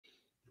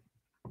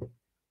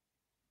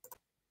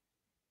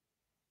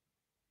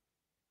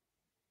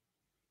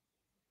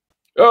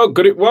Oh,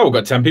 good. Well, we've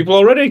got 10 people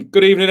already.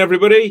 Good evening,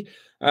 everybody.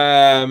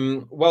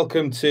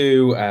 Welcome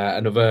to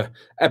another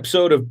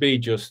episode of Be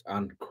Just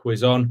and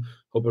Quiz On.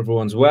 Hope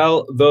everyone's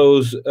well.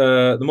 Those,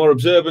 the more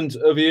observant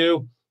of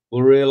you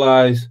will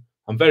realise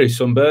I'm very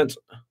sunburnt.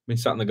 I've been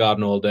sat in the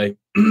garden all day.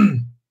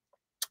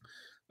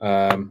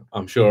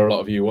 I'm sure a lot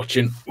of you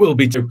watching will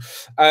be too.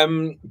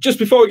 Just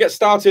before we get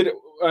started,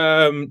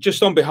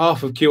 just on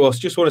behalf of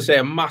QOS, just want to say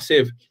a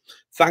massive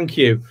thank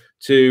you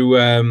to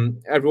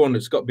everyone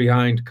that's got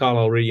behind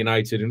Carlisle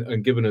Reunited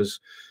and given us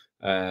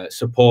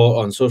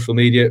support on social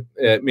media.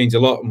 It means a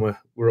lot, and we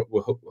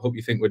hope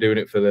you think we're doing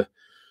it for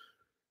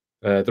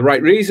the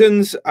right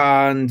reasons.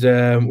 And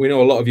we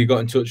know a lot of you got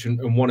in touch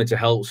and wanted to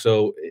help,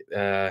 so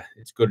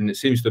it's good, and it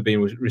seems to have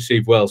been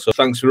received well. So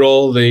thanks for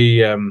all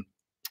the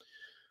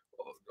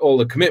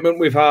commitment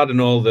we've had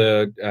and all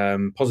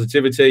the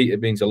positivity.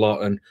 It means a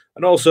lot, and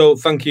also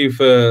thank you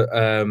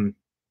for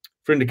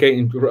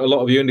indicating, a lot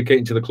of you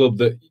indicating to the club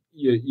that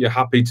you're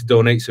happy to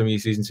donate some of your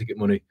season ticket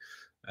money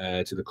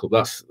to the club.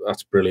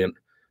 That's brilliant.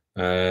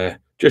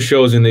 Just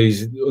shows in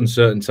these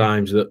uncertain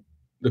times that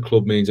the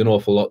club means an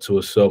awful lot to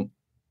us. So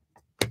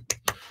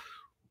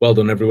well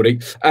done, everybody.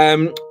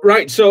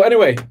 Right. So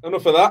anyway,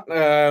 enough of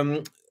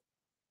that.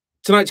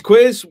 Tonight's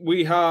quiz,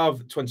 we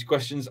have 20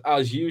 questions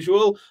as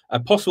usual. A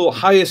possible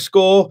highest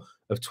score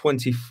of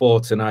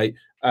 24 tonight.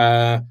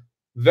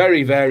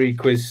 Very varied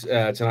quiz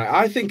tonight.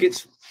 I think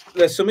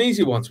there's some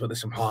easy ones, but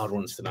there's some hard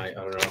ones tonight.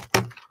 I don't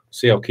know.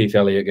 See how Keith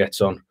Elliott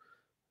gets on.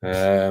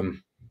 I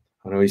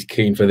know he's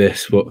keen for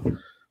this, but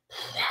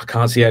I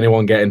can't see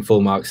anyone getting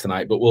full marks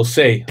tonight, but we'll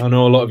see. I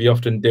know a lot of you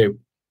often do.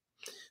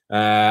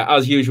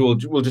 As usual,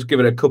 we'll just give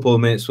it a couple of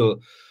minutes. We'll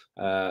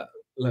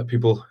let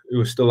people who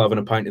are still having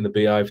a pint in the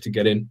beehive to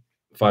get in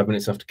 5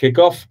 minutes after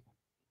kick-off.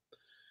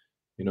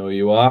 You know who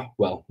you are.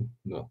 Well,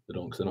 no, they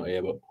don't because they're not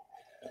here, but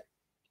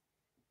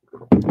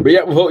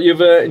yeah, we hope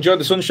you've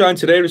enjoyed the sunshine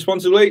today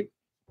responsibly.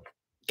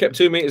 Kept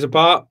 2 meters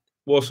apart,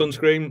 wore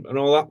sunscreen and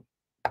all that.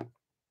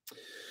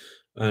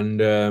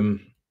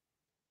 And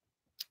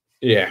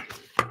yeah.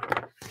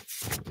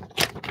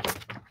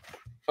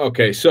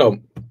 Okay, so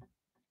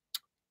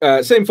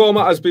same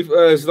format as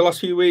the last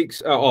few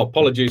weeks.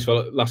 Apologies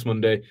for last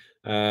Monday.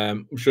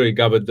 I'm sure you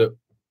gathered that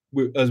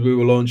as we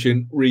were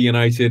launching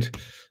Reunited,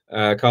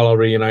 Carlisle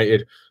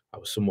Reunited, I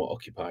was somewhat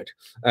occupied.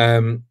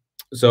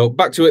 So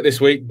back to it this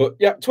week. But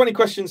yeah, 20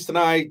 questions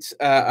tonight.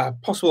 A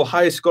possible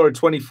highest score of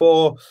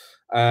 24.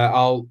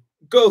 I'll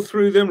go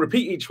through them,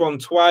 repeat each one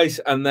twice,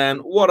 and then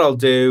what I'll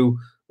do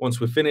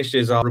once we're finished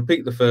is I'll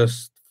repeat the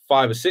first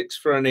 5 or 6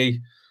 for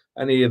any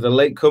of the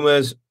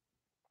latecomers,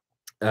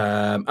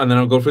 and then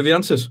I'll go through the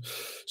answers.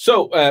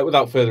 So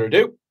without further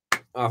ado,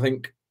 I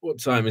think, what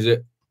time is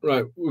it?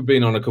 Right, we've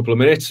been on a couple of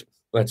minutes.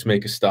 Let's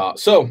make a start.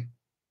 So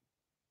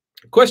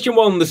question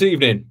 1 this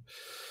evening.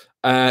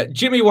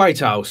 Jimmy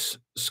Whitehouse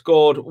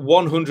scored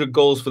 100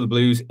 goals for the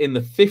Blues in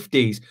the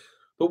 50s,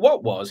 but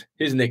what was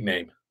his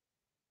nickname?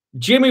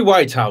 Jimmy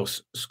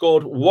Whitehouse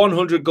scored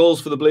 100 goals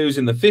for the Blues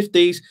in the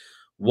 50s.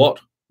 What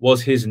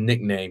was his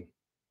nickname?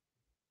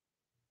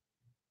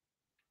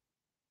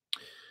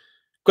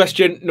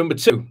 Question number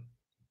 2.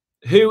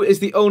 Who is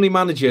the only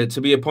manager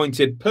to be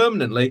appointed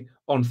permanently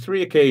on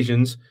 3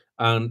 occasions,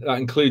 and that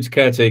includes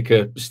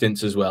caretaker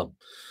stints as well?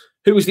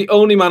 Who is the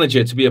only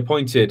manager to be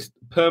appointed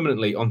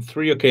permanently on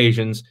 3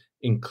 occasions,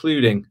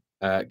 including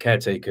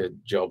caretaker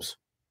jobs?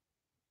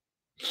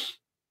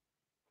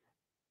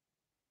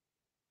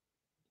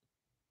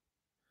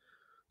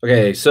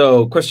 Okay,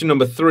 so question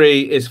number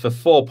 3 is for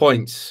 4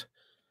 points.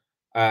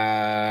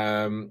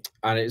 And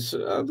it's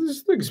I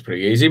think it's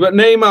pretty easy, but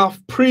name our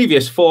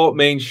previous 4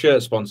 main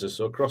shirt sponsors.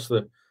 So across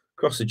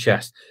the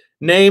chest,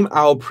 name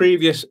our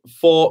previous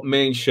 4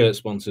 main shirt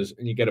sponsors,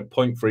 and you get a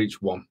point for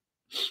each one.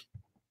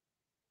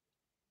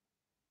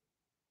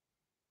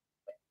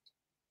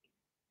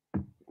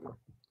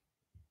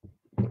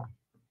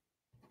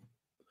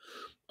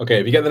 Okay,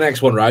 if you get the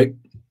next one right,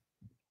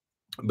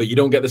 but you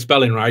don't get the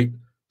spelling right,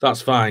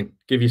 that's fine.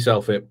 Give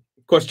yourself it.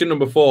 Question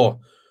number 4.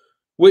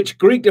 Which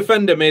Greek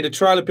defender made a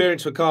trial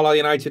appearance for Carlisle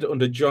United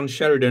under John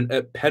Sheridan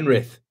at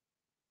Penrith?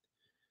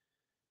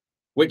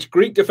 Which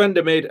Greek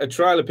defender made a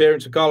trial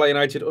appearance for Carlisle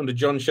United under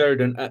John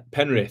Sheridan at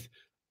Penrith?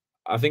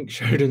 I think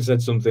Sheridan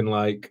said something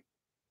like,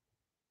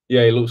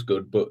 yeah, he looks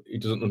good, but he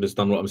doesn't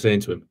understand what I'm saying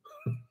to him.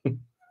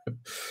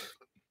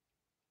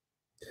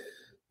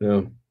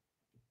 No.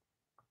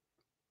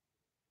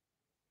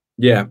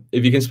 Yeah,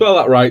 if you can spell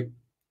that right,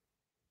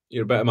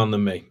 you're a better man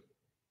than me.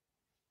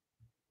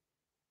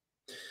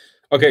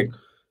 Okay.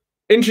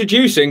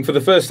 Introducing for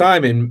the first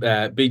time in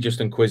Be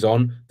Just and Quiz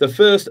On, the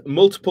first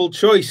multiple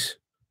choice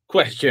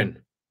question.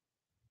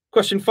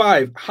 Question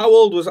 5. How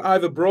old was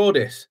Ivor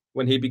Broadis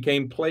when he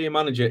became player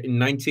manager in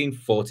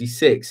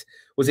 1946?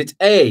 Was it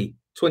A,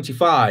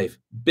 25,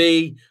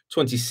 B,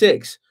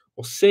 26,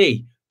 or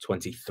C,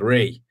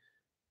 23?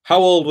 How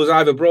old was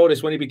Ivor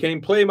Broadis when he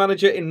became player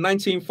manager in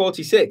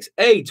 1946?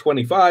 A,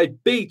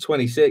 25, B,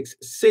 26,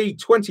 C,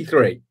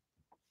 23.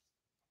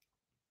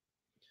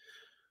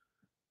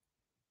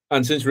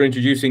 And since we're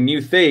introducing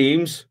new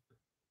themes,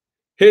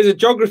 Here's a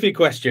geography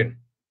question.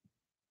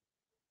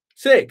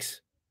 6.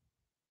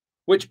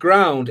 Which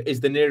ground is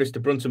the nearest to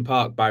Brunton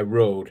Park by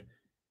road?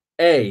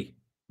 A.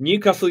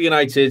 Newcastle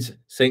United's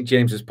St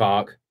James's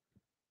Park,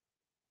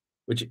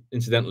 which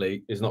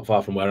incidentally is not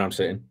far from where I'm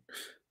sitting.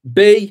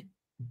 B.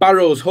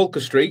 Barrow's Holker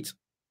Street.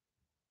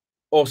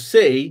 Or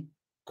C.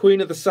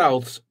 Queen of the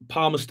South's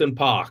Palmerston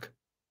Park.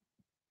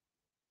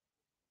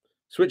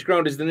 So which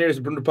ground is the nearest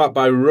to Brunton Park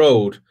by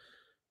road?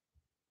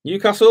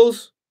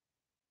 Newcastle's,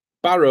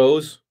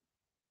 Barrow's,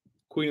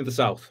 Queen of the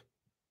South.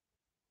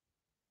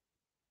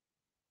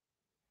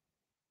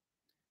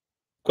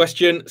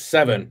 Question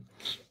 7.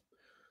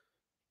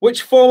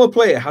 Which former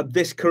player had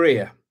this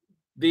career?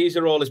 These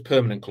are all his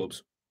permanent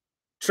clubs.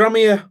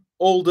 Tranmere,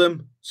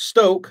 Oldham,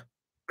 Stoke,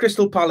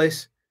 Crystal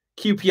Palace,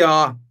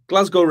 QPR,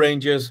 Glasgow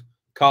Rangers,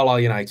 Carlisle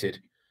United.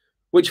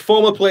 Which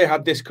former player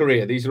had this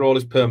career? These are all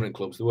his permanent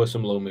clubs. There were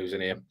some loan moves in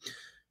here.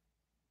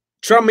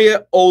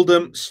 Tranmere,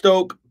 Oldham,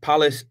 Stoke,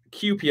 Palace,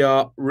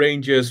 QPR,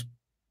 Rangers,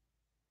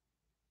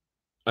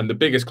 and the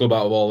biggest club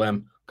out of all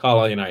them,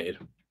 Carlisle United.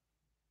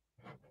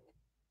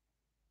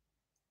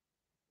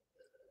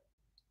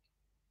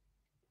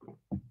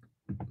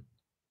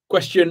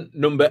 Question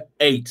number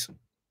 8.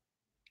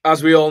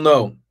 As we all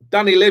know,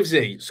 Danny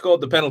Livesey scored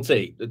the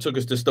penalty that took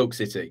us to Stoke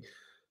City.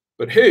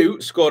 But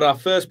who scored our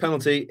first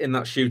penalty in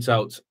that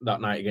shootout that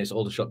night against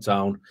Aldershot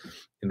Town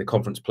in the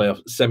conference playoff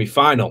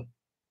semi-final?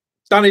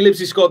 Danny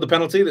Livesey scored the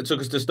penalty that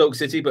took us to Stoke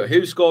City, but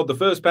who scored the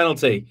first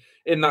penalty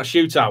in that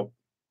shootout?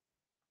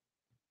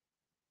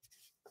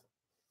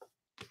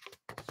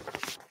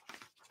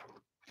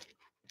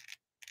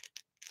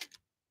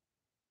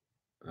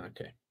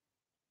 Okay.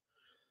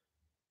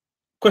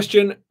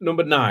 Question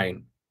number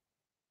 9.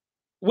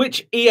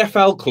 Which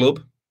EFL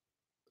club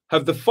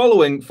have the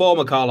following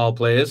former Carlisle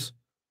players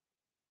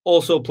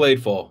also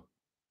played for?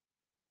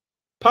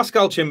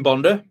 Pascal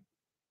Chimbonda,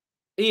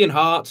 Ian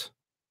Hart,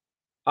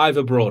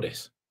 Ivor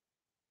Brodis.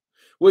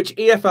 Which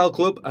EFL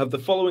club have the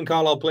following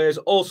Carlisle players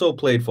also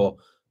played for?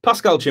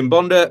 Pascal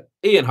Chimbonda,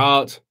 Ian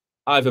Hart,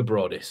 Ivor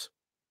Brodis.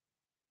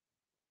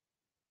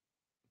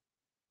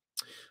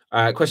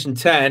 Question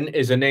 10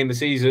 is a name the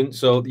season.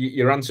 So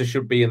your answer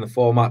should be in the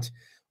format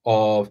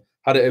of,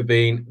 had it have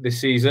been this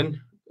season,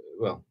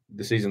 well,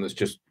 the season that's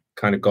just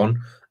kind of gone,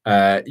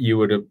 you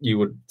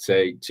would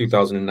say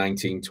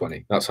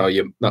 2019-20. That's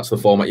the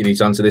format you need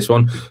to answer this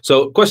one.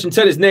 So question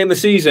 10 is name the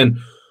season.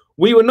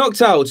 We were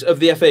knocked out of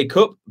the FA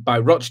Cup by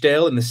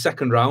Rochdale in the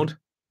second round.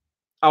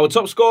 Our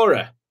top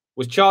scorer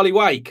was Charlie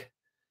Wyke,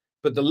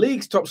 but the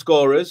league's top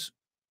scorers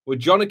were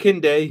John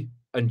Akinde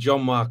and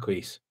John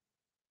Marquis.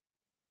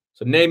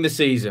 So name the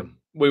season.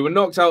 We were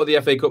knocked out of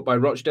the FA Cup by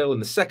Rochdale in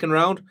the second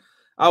round.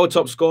 Our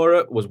top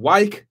scorer was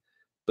Wyke,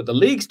 but the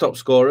league's top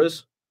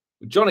scorers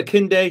were John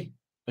Akinde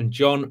and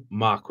John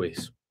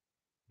Marquis.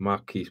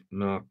 Marquis.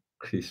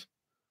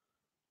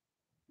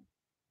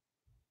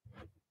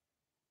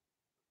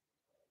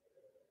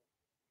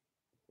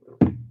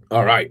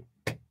 All right.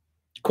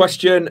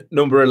 Question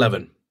number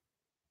 11.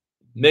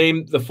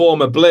 Name the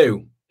former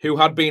Blue who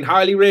had been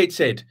highly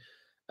rated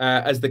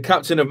as the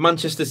captain of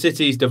Manchester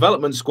City's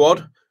development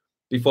squad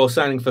before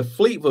signing for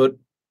Fleetwood,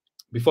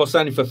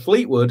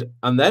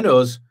 and then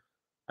us,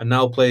 and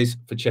now plays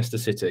for Chester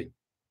City.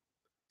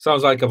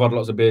 Sounds like I've had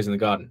lots of beers in the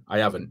garden. I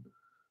haven't.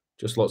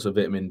 Just lots of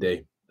vitamin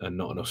D and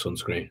not enough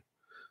sunscreen.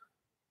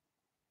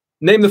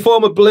 Name the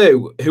former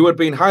Blue who had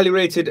been highly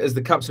rated as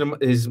the captain of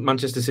his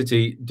Manchester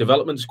City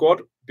development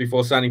squad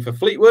before signing for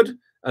Fleetwood,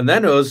 and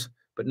then us,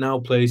 but now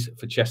plays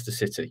for Chester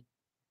City.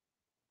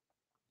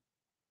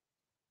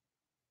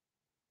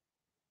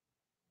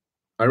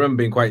 I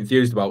remember being quite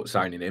enthused about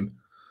signing him.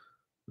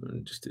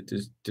 It just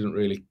didn't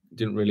really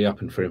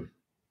happen for him.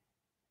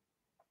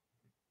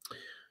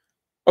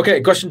 Okay,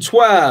 question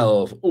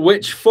 12.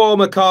 Which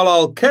former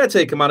Carlisle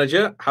caretaker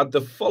manager had the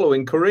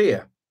following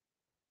career?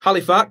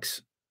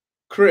 Halifax,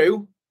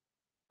 Crewe,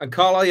 and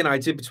Carlisle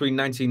United between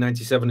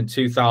 1997 and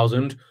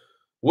 2000.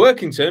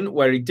 Workington,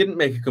 where he didn't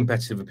make a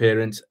competitive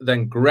appearance,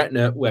 then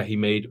Gretna, where he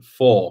made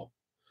 4.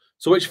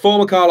 So which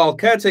former Carlisle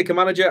caretaker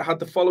manager had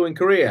the following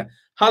career?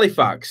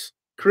 Halifax,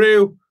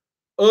 Crewe,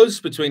 us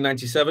between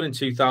 97 and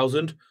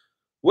 2000,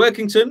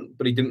 Workington,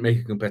 but he didn't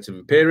make a competitive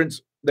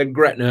appearance, then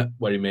Gretna,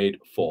 where he made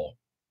 4.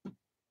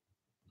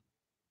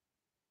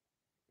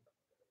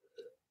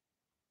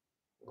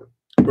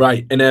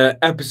 Right, in an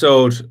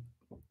episode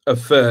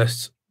of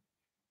Firsts,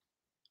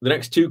 the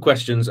next 2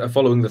 questions are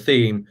following the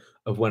theme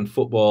of when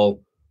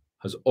football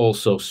has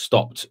also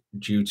stopped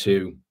due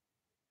to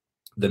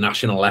the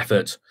national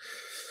effort.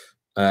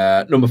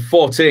 Number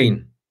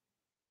 13.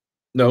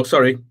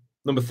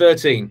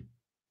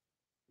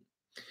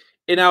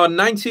 In our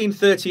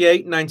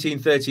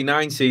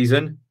 1938-1939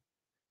 season,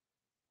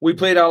 we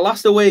played our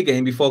last away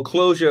game before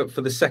closure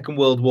for the Second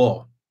World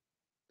War.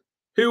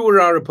 Who were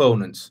our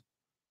opponents?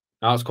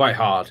 Now, it's quite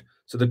hard.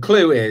 So the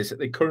clue is that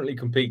they currently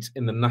compete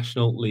in the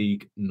National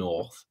League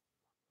North.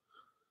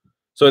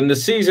 So in the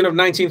season of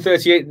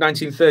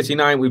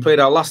 1938-1939, we played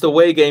our last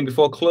away game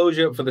before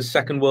closure for the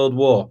Second World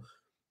War.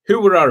 Who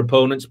were our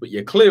opponents? But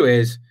your clue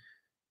is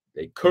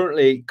They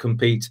currently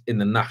compete in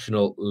the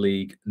National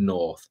League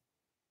North.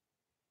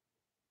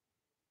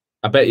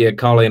 I bet you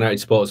Carlisle United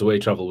supporters away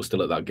travel was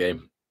still at that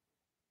game.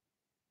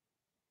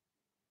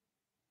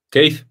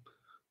 Keith?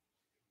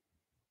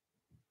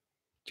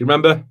 Do you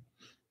remember?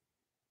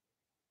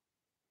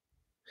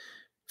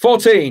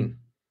 14.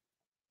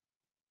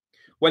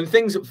 When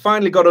things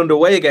finally got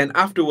underway again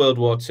after World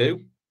War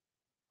II,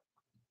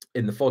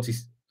 in the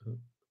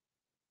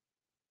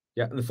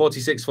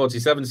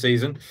 46-47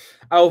 season,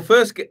 our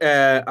first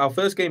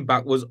game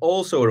back was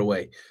also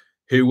away.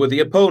 Who were the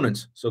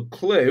opponents? So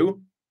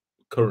clue,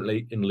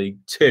 currently in League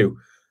Two,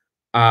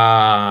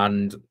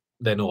 and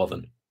they're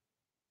Northern.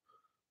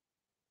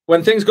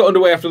 When things got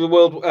underway after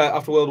World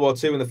War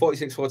II in the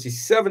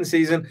 46-47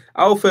 season,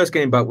 our first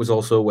game back was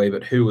also away.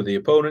 But who were the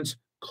opponents?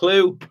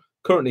 Clue,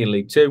 currently in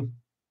League Two.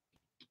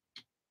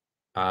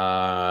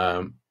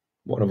 One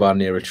of our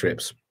nearer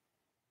trips.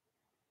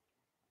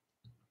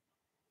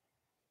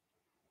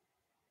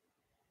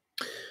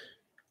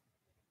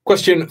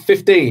 Question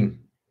 15.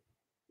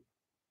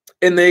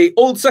 In the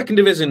old second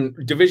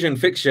division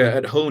fixture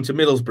at home to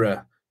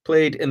Middlesbrough,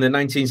 played in the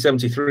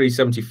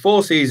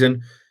 1973-74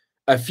 season,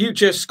 a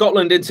future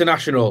Scotland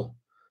international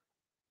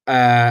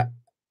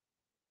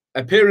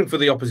appearing for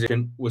the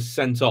opposition was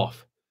sent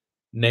off.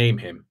 Name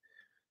him.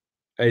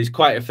 He's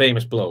quite a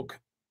famous bloke.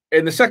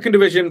 In the second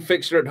division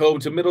fixture at home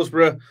to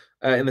Middlesbrough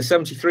in the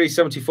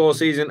 73-74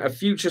 season, a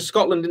future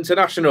Scotland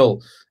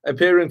international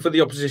appearing for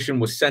the opposition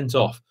was sent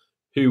off.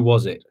 Who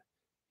was it?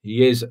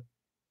 He is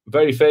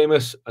very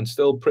famous and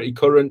still pretty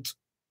current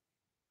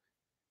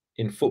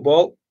in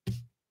football.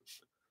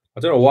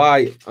 I don't know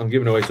why I'm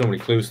giving away so many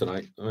clues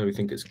tonight. I maybe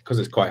think it's because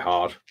it's quite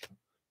hard.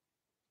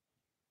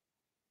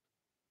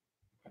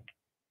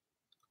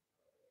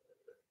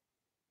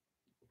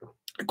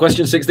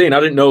 Question 16. I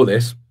didn't know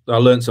this. I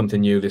learned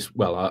something new this.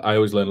 Well, I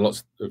always learn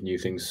lots of new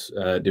things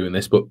doing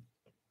this, but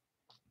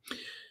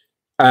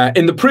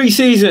in the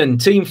pre-season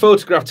team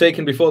photograph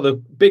taken before the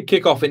big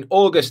kickoff in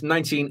August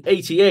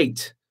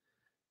 1988,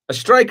 a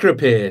striker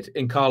appeared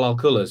in Carlisle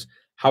colours.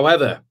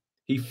 However,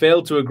 he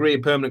failed to agree a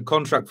permanent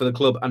contract for the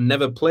club and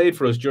never played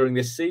for us during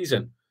this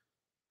season.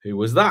 Who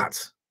was that?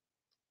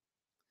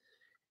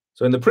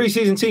 So in the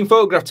pre-season team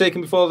photograph taken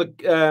before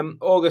the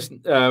August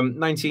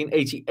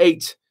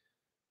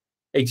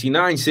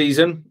 1988-89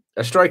 season,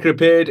 a striker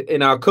appeared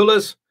in our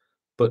colours,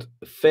 but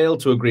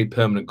failed to agree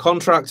permanent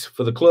contract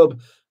for the club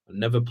and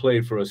never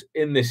played for us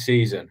in this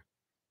season.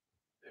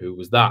 Who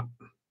was that?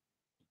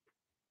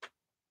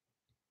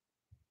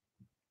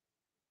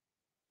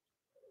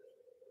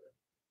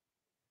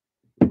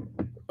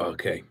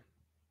 Okay.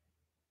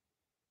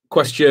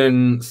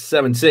 Question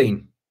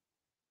 17.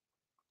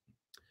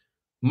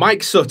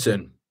 Mike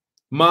Sutton,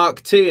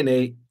 Mark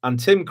Tierney, and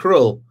Tim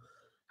Krul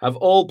have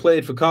all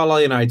played for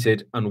Carlisle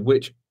United and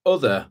which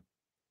other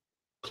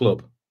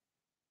club?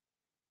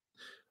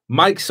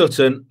 Mike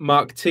Sutton,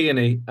 Mark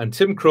Tierney, and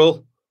Tim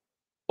Krul,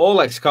 all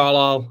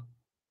ex-Carlisle,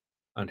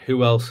 and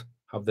who else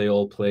have they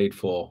all played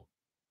for?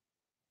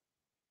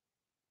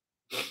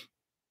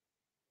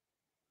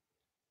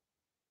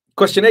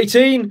 Question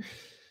 18.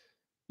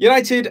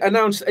 United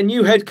announced a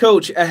new head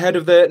coach ahead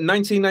of the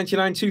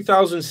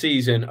 1999-2000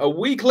 season. A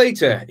week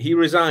later, he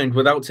resigned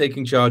without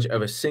taking charge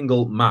of a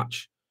single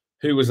match.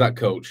 Who was that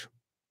coach?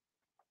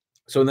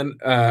 So then,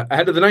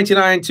 ahead of the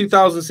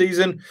 99-2000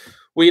 season,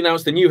 we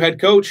announced a new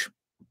head coach.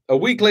 A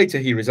week later,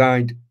 he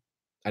resigned,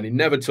 and he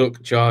never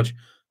took charge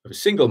of a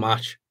single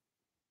match.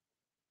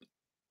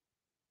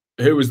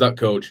 Who was that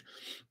coach?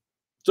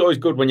 It's always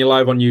good when you're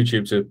live on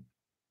YouTube to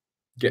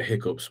get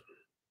hiccups.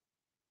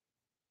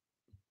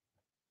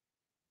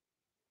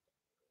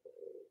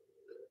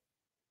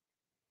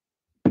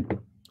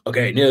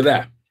 Okay, near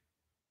there.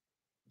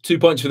 2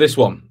 points for this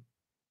one.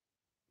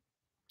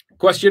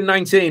 Question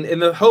 19. In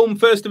the home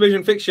first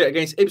division fixture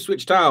against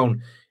Ipswich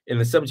Town in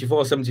the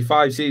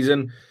 74-75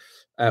 season,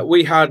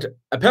 we had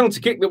a penalty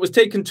kick that was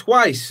taken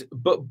twice,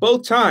 but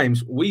both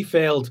times we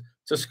failed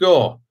to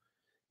score.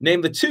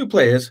 Name the two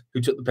players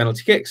who took the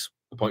penalty kicks,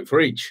 a point for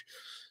each.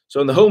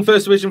 So in the home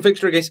first division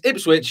fixture against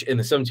Ipswich in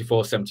the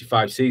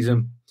 74-75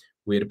 season,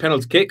 we had a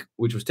penalty kick,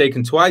 which was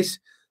taken twice,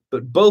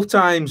 but both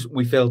times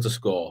we failed to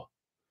score.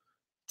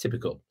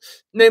 Typical.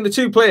 Name the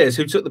two players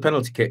who took the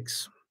penalty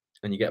kicks,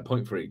 and you get a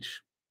point for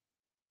each.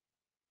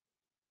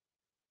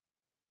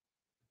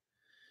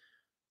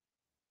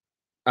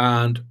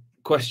 And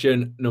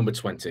question number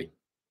 20.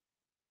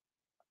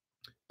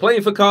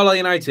 Playing for Carlisle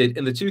United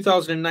in the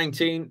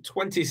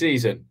 2019-20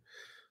 season.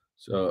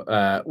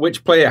 So,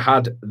 which player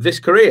had this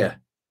career?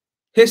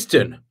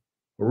 Histon,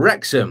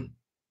 Wrexham,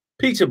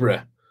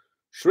 Peterborough,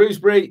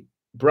 Shrewsbury,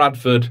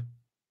 Bradford,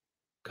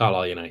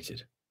 Carlisle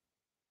United.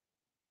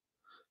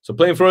 So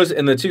playing for us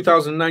in the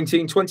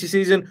 2019-20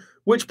 season,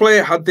 which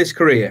player had this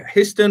career?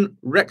 Histon,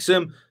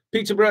 Wrexham,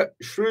 Peterborough,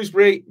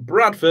 Shrewsbury,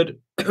 Bradford,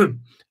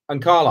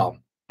 and Carlisle.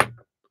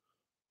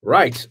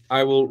 Right,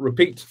 I will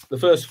repeat the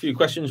first few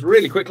questions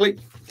really quickly.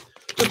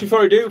 Just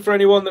before I do, for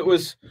anyone that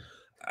was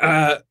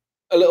a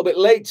little bit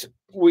late,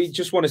 we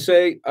just want to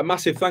say a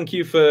massive thank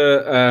you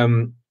for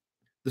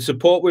the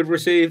support we've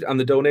received and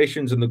the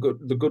donations and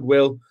the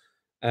goodwill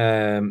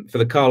for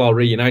the Carlisle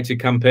Reunited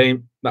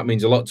campaign. That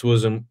means a lot to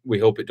us, and we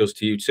hope it does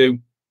to you too.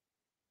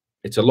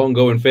 It's a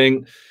long-going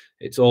thing.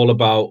 It's all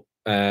about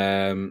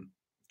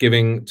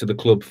giving to the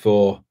club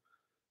for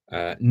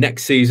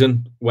next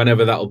season,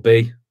 whenever that'll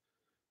be,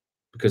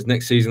 because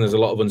next season there's a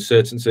lot of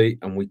uncertainty,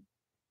 and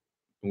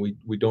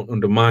we don't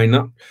undermine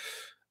that.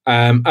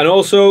 And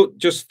also,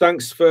 just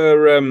thanks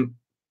for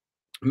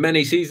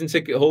many season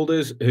ticket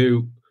holders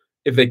who,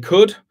 if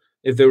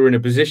they were in a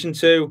position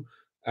to,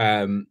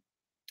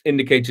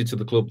 indicated to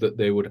the club that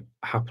they would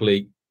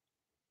happily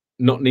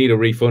not need a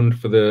refund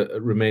for the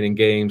remaining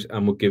games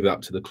and would give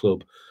that to the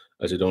club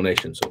as a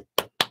donation. So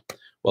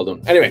well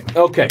done. Anyway,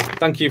 okay,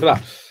 thank you for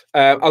that.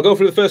 I'll go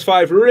through the first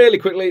 5 really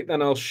quickly,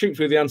 then I'll shoot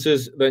through the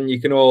answers. Then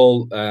you can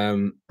all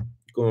go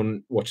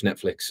and watch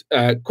Netflix.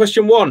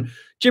 Question 1.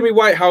 Jimmy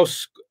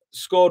Whitehouse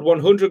scored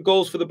 100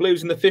 goals for the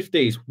Blues in the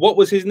 50s. What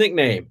was his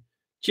nickname?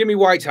 Jimmy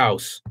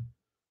Whitehouse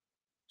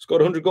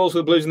scored 100 goals for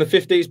the Blues in the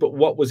 50s, but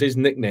what was his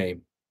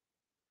nickname?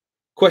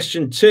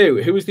 Question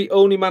 2. Who was the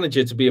only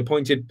manager to be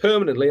appointed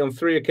permanently on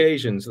 3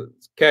 occasions,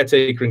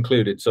 caretaker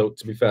included? So,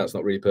 to be fair, it's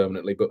not really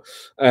permanently, but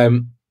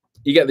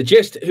you get the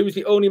gist. Who was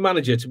the only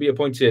manager to be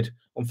appointed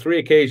on 3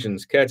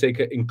 occasions,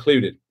 caretaker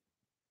included?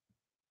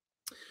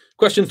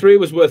 Question 3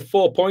 was worth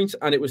 4 points,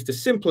 and it was to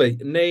simply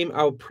name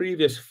our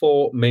previous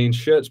 4 main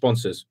shirt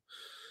sponsors.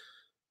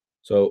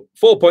 So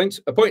 4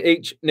 points, a point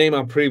each, name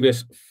our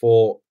previous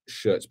 4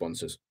 shirt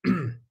sponsors.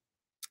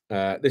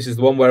 This is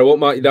the one where I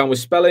won't mark you down with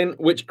spelling.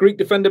 Which Greek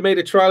defender made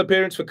a trial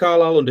appearance for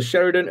Carlisle under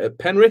Sheridan at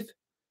Penrith?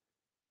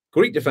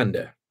 Greek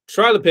defender.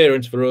 Trial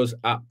appearance for us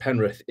at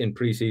Penrith in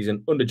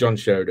pre-season under John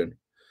Sheridan.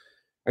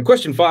 And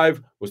question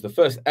 5 was the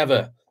first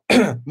ever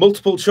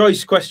multiple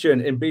choice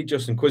question in Be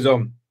Just and Quiz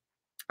On.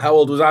 How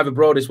old was Ivor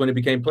Broadis when he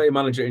became player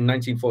manager in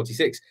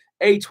 1946?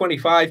 A,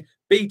 25,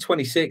 B,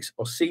 26,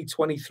 or C,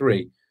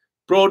 23?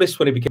 Broadis,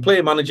 when he became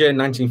player manager in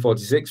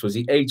 1946, was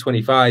he A,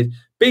 25,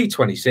 B,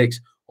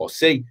 26, or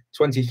C,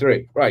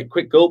 23? Right,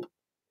 quick gulp.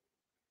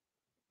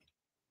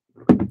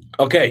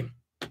 Okay,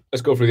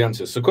 let's go through the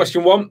answers. So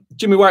question 1,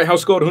 Jimmy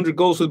Whitehouse scored 100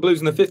 goals for the Blues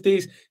in the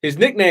 50s. His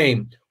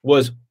nickname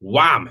was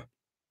Wham.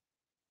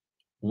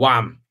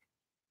 Wham.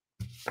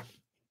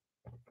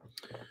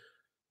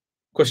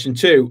 Question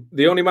 2,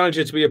 the only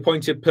manager to be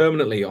appointed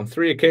permanently on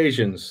 3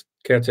 occasions,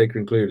 caretaker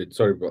included.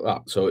 Sorry about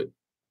that. So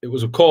it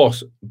was, of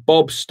course,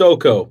 Bob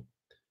Stokoe.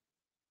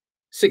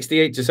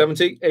 68 to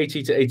 70,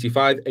 80 to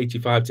 85,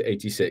 85 to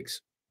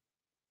 86.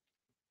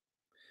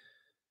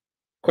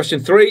 Question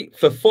 3,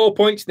 for 4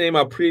 points, name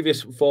our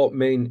previous 4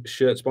 main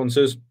shirt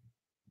sponsors.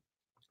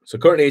 So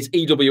currently it's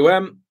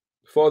EWM.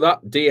 Before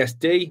that,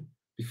 DSD.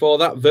 Before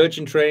that,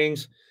 Virgin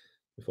Trains.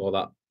 Before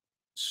that,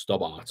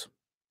 Stobart.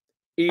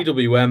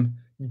 EWM,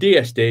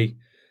 DSD,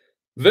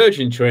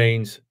 Virgin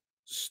Trains,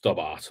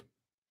 Stobart.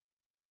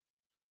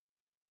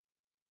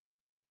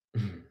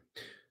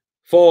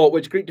 4,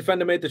 which Greek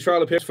defender made the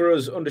trial appearance for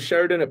us under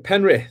Sheridan at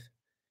Penrith?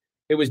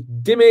 It was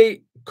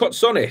Dimi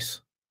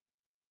Kotsonis.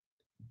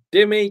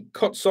 Dimi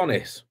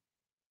Kotsonis.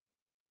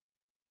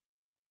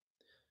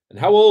 And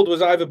how old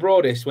was Ivor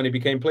Broadis when he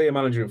became player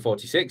manager in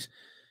 46?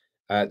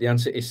 The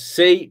answer is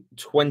C,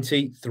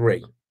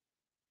 23.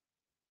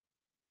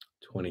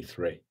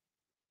 23.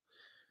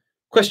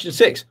 Question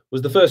 6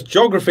 was the first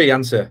geography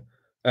answer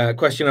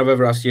question I've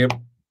ever asked you.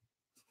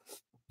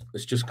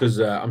 It's just because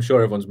I'm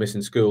sure everyone's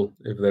missing school,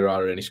 if there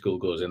are any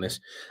schoolgoers in this.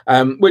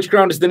 Which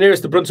ground is the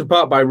nearest to Brunton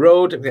Park by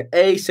road?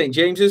 A, St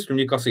James's from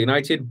Newcastle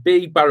United.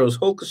 B, Barrows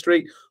Holker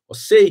Street. Or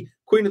C,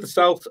 Queen of the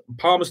South,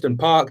 Palmerston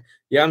Park.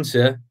 The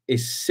answer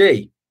is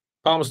C,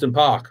 Palmerston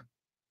Park.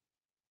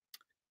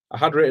 I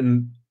had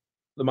written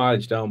the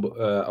mileage down, but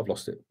I've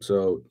lost it.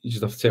 So you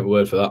just have to take my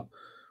word for that.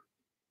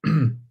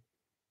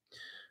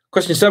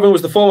 Question 7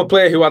 was the former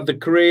player who had the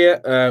career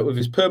with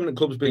his permanent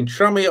clubs being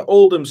Tranmere,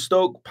 Oldham,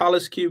 Stoke,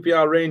 Palace,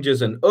 QPR,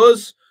 Rangers, and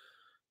us.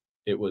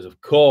 It was, of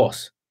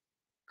course,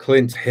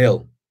 Clint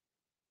Hill.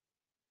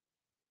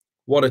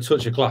 What a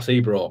touch of class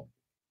he brought.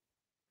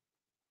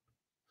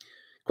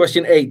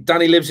 Question 8.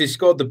 Danny Livesey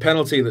scored the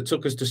penalty that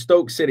took us to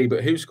Stoke City,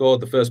 but who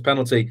scored the first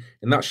penalty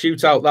in that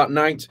shootout that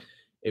night?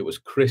 It was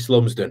Chris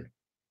Lumsden.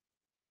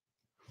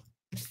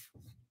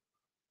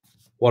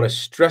 What a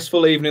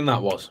stressful evening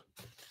that was.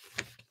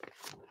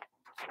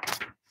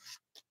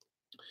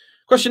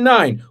 Question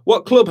 9.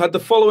 What club had the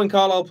following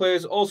Carlisle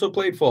players also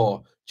played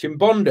for?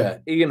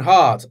 Chimbonda, Ian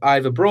Hart,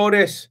 Ivor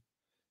Broadis,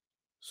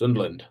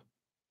 Sunderland.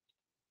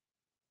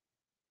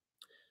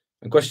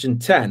 And question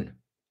 10.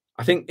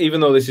 I think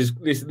even though this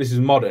is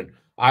modern,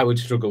 I would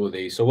struggle with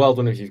these. So well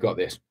done if you've got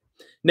this.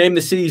 Name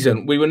the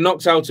season. We were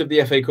knocked out of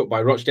the FA Cup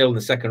by Rochdale in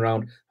the second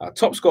round. Our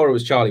top scorer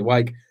was Charlie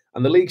Wyke.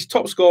 And the league's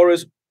top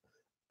scorers,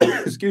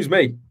 excuse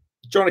me,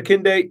 John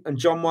Akinde and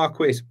John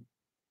Marquis.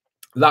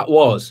 That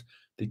was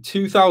the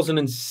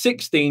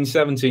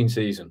 2016-17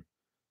 season.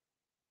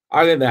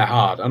 I think they're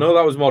hard. I know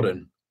that was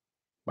modern,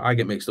 but I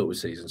get mixed up with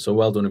seasons. So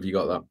well done if you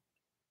got that.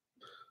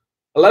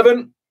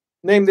 11.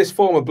 Name this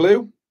former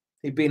Blue.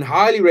 He'd been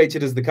highly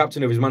rated as the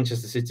captain of his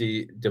Manchester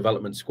City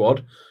development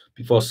squad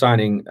before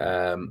signing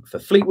for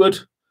Fleetwood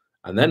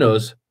and then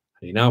us.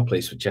 And he now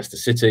plays for Chester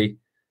City.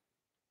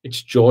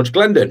 It's George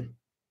Glendon.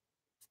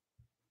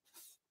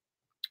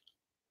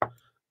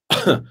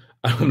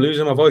 I'm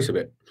losing my voice a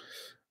bit.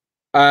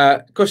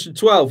 Question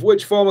 12.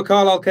 Which former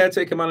Carlisle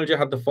caretaker manager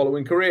had the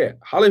following career?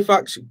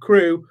 Halifax,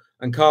 Crewe,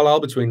 and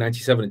Carlisle between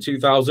 97 and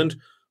 2000.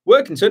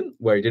 Workington,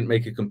 where he didn't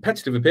make a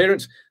competitive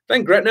appearance.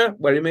 Then Gretna,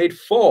 where he made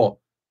 4.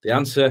 The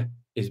answer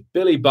is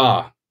Billy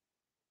Barr.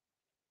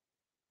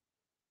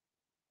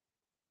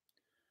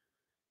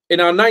 In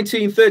our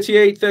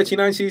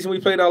 1938-39 season, we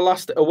played our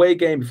last away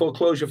game before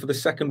closure for the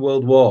Second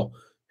World War.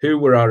 Who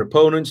were our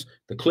opponents?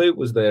 The clue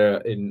was there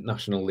in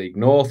National League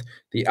North.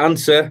 The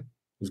answer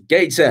was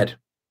Gateshead.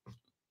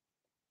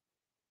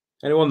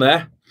 Anyone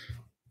there?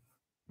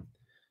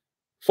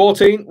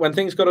 14. When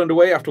things got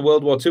underway after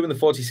World War II in the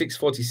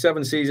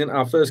 46-47 season,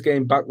 our first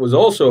game back was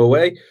also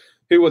away.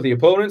 Who were the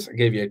opponents? I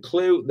gave you a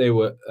clue. They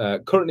were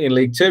currently in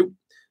League Two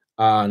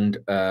and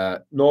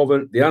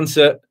Northern. The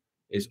answer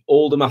is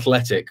Oldham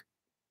Athletic.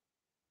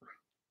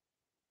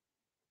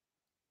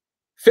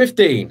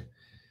 15.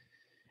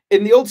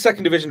 In the old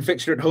second division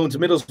fixture at home to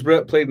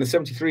Middlesbrough, played in the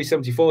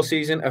 73-74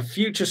 season, a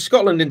future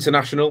Scotland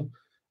international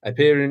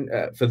appearing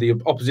for the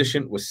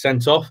opposition was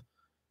sent off.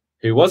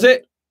 Who was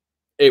it?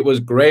 It was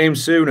Graham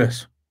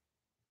Souness.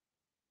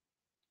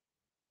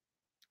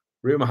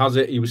 Rumour has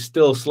it he was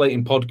still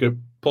slating Paul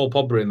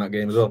Pogba in that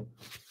game as well.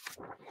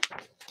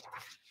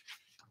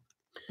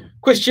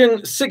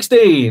 Question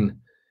 16.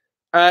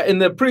 In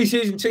the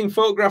pre-season team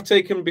photograph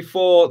taken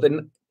before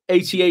the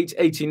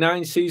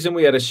 88-89 season,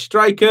 we had a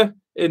striker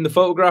in the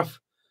photograph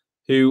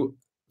who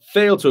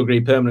failed to agree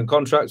permanent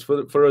contracts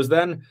for us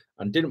then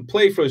and didn't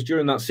play for us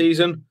during that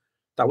season.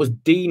 That was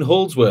Dean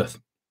Holdsworth.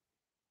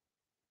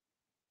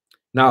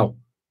 Now,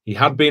 he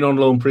had been on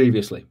loan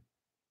previously,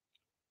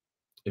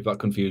 if that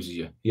confuses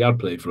you. He had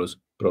played for us,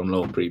 but on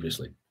loan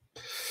previously.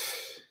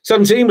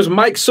 17 was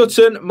Mike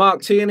Sutton,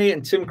 Mark Tierney,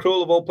 and Tim Krul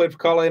have all played for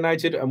Carlisle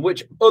United. And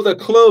which other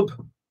club?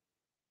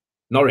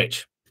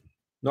 Norwich.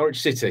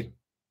 Norwich City.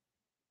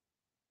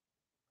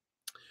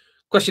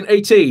 Question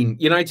 18.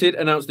 United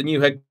announced the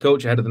new head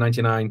coach ahead of the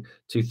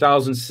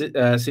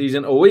 99-2000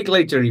 season. A week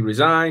later, he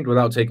resigned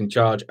without taking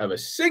charge of a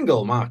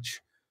single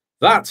match.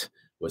 That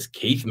was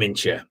Keith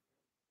Mincher.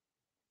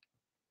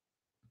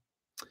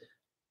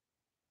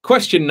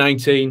 Question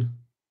 19.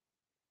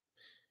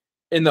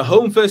 In the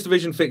home First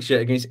Division fixture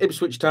against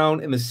Ipswich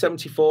Town in the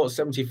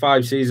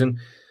 74-75 season,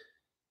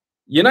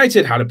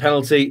 United had a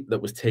penalty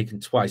that was taken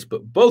twice,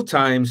 but both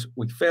times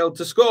we failed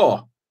to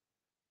score.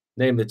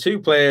 Name the 2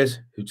 players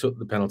who took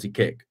the penalty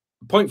kick.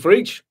 A point for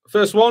each.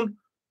 First one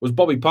was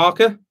Bobby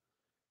Parker.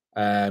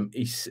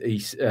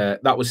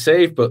 That was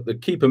saved, but the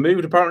keeper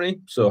moved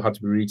apparently, so had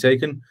to be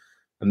retaken.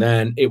 And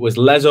then it was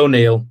Les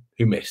O'Neill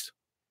who missed.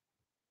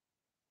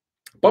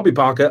 Bobby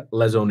Parker,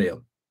 Les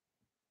O'Neill.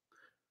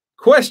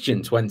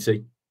 Question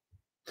 20.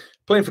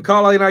 Playing for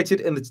Carlisle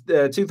United in the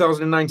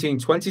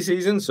 2019-20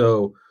 season,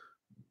 so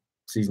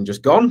season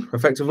just gone,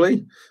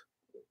 effectively.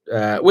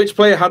 Which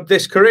player had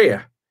this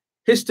career?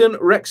 Histon,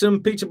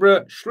 Wrexham,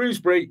 Peterborough,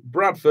 Shrewsbury,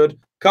 Bradford,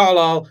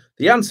 Carlisle.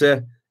 The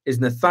answer is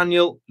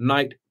Nathaniel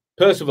Knight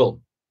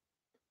Percival.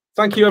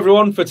 Thank you,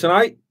 everyone, for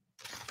tonight.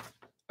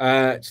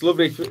 It's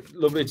lovely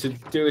to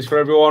do this for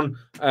everyone.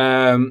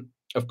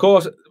 Of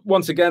course,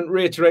 once again,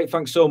 reiterate,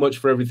 thanks so much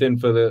for everything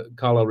for the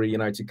Carlisle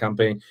Reunited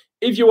campaign.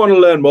 If you want to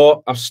learn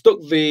more, I've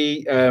stuck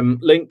the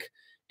link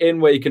in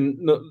where you can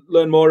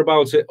learn more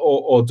about it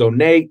or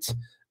donate.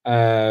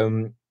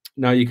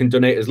 Now, you can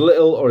donate as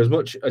little or as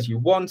much as you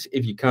want.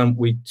 If you can,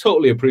 we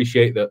totally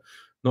appreciate that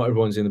not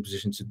everyone's in the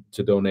position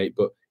to donate,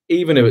 but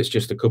even if it's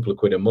just a couple of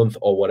quid a month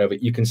or whatever,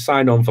 you can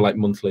sign on for like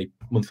monthly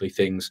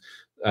things.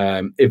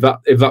 If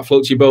that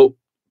floats your boat,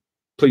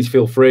 please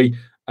feel free.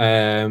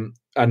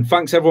 And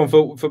thanks everyone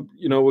for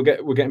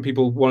we're getting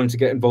people wanting to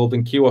get involved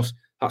in QOS.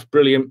 That's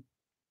brilliant.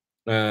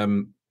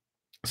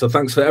 So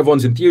thanks for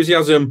everyone's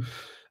enthusiasm.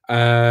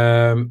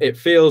 It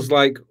feels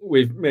like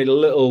we've made a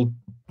little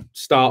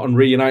start on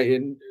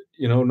reuniting.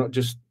 Not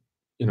just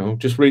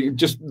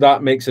just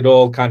that makes it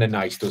all kind of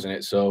nice, doesn't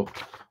it? So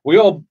we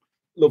all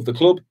love the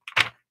club.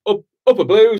 Upper Blues.